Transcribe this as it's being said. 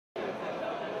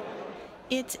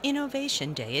It's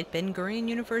Innovation Day at Ben Gurion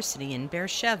University in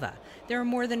Beersheba. There are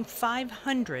more than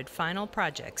 500 final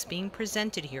projects being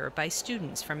presented here by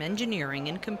students from engineering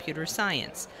and computer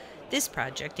science. This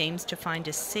project aims to find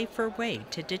a safer way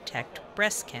to detect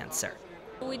breast cancer.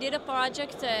 We did a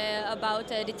project about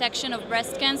detection of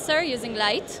breast cancer using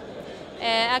light.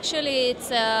 Actually, it's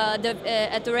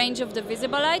at the range of the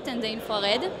visible light and the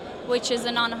infrared, which is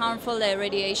a non-harmful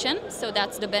radiation, so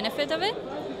that's the benefit of it.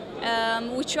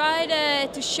 We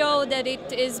tried to show that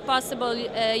it is possible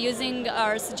using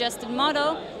our suggested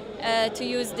model to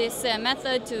use this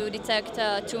method to detect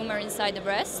a tumor inside the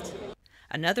breast.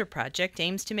 Another project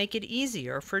aims to make it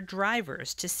easier for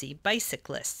drivers to see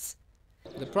bicyclists.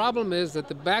 The problem is that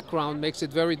the background makes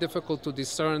it very difficult to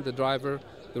discern the driver,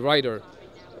 the rider,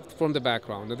 from the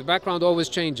background. And the background always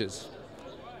changes.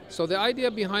 So the idea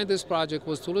behind this project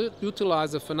was to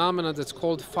utilize a phenomenon that's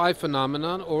called phi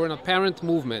phenomenon, or an apparent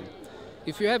movement.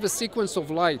 If you have a sequence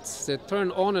of lights that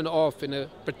turn on and off in a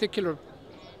particular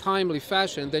timely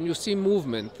fashion, then you see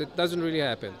movement that doesn't really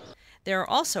happen. There are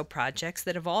also projects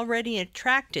that have already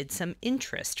attracted some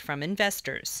interest from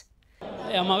investors.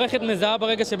 The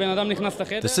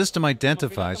system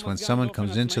identifies when someone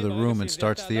comes into the room and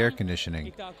starts the air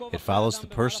conditioning. It follows the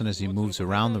person as he moves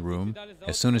around the room.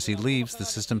 As soon as he leaves, the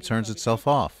system turns itself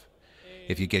off.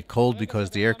 If you get cold because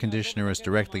the air conditioner is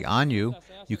directly on you,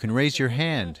 you can raise your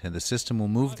hand and the system will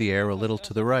move the air a little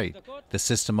to the right. The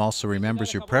system also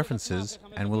remembers your preferences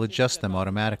and will adjust them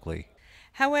automatically.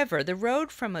 However, the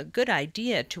road from a good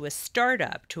idea to a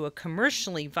startup to a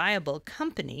commercially viable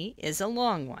company is a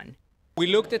long one. We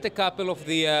looked at a couple of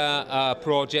the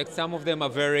projects. Some of them are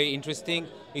very interesting.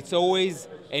 It's always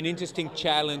an interesting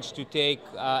challenge to take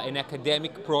an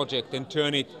academic project and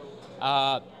turn it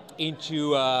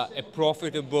into a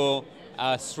profitable,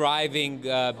 thriving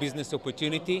business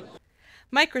opportunity.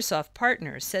 Microsoft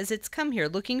Partners says it's come here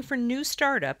looking for new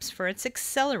startups for its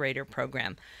accelerator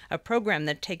program, a program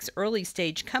that takes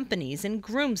early-stage companies and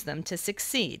grooms them to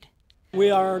succeed. We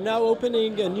are now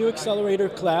opening a new accelerator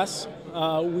class.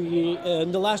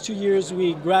 In the last 2 years,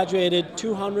 we graduated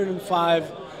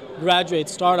 205 graduate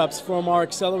startups from our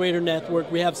accelerator network.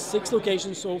 We have 6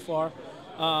 locations so far.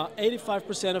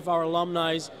 85% of our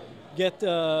alumni get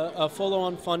a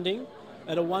follow-on funding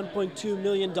at a $1.2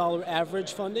 million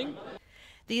average funding.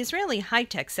 The Israeli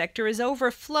high-tech sector is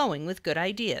overflowing with good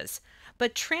ideas.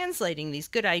 But translating these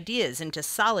good ideas into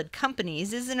solid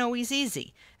companies isn't always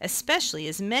easy, especially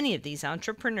as many of these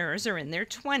entrepreneurs are in their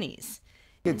 20s.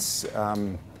 It's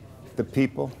the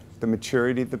people, the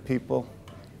maturity of the people,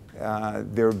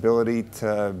 their ability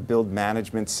to build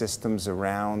management systems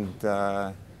around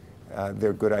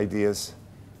their good ideas,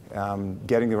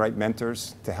 getting the right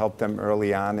mentors to help them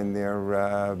early on in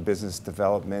their business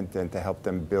development and to help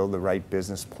them build the right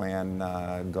business plan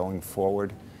going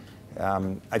forward.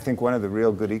 I think one of the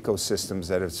real good ecosystems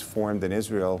that has formed in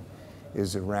Israel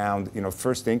is around,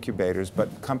 first incubators,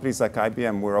 but companies like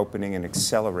IBM, we're opening an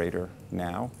accelerator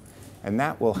now, and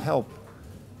that will help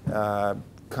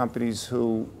companies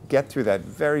who get through that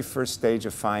very first stage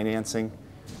of financing,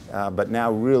 but now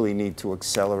really need to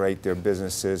accelerate their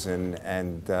businesses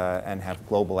and have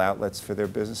global outlets for their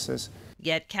businesses.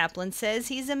 Yet Kaplan says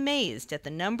he's amazed at the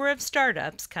number of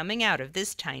startups coming out of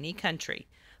this tiny country.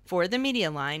 For the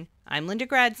Media Line, I'm Linda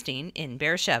Gradstein in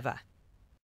Beersheba.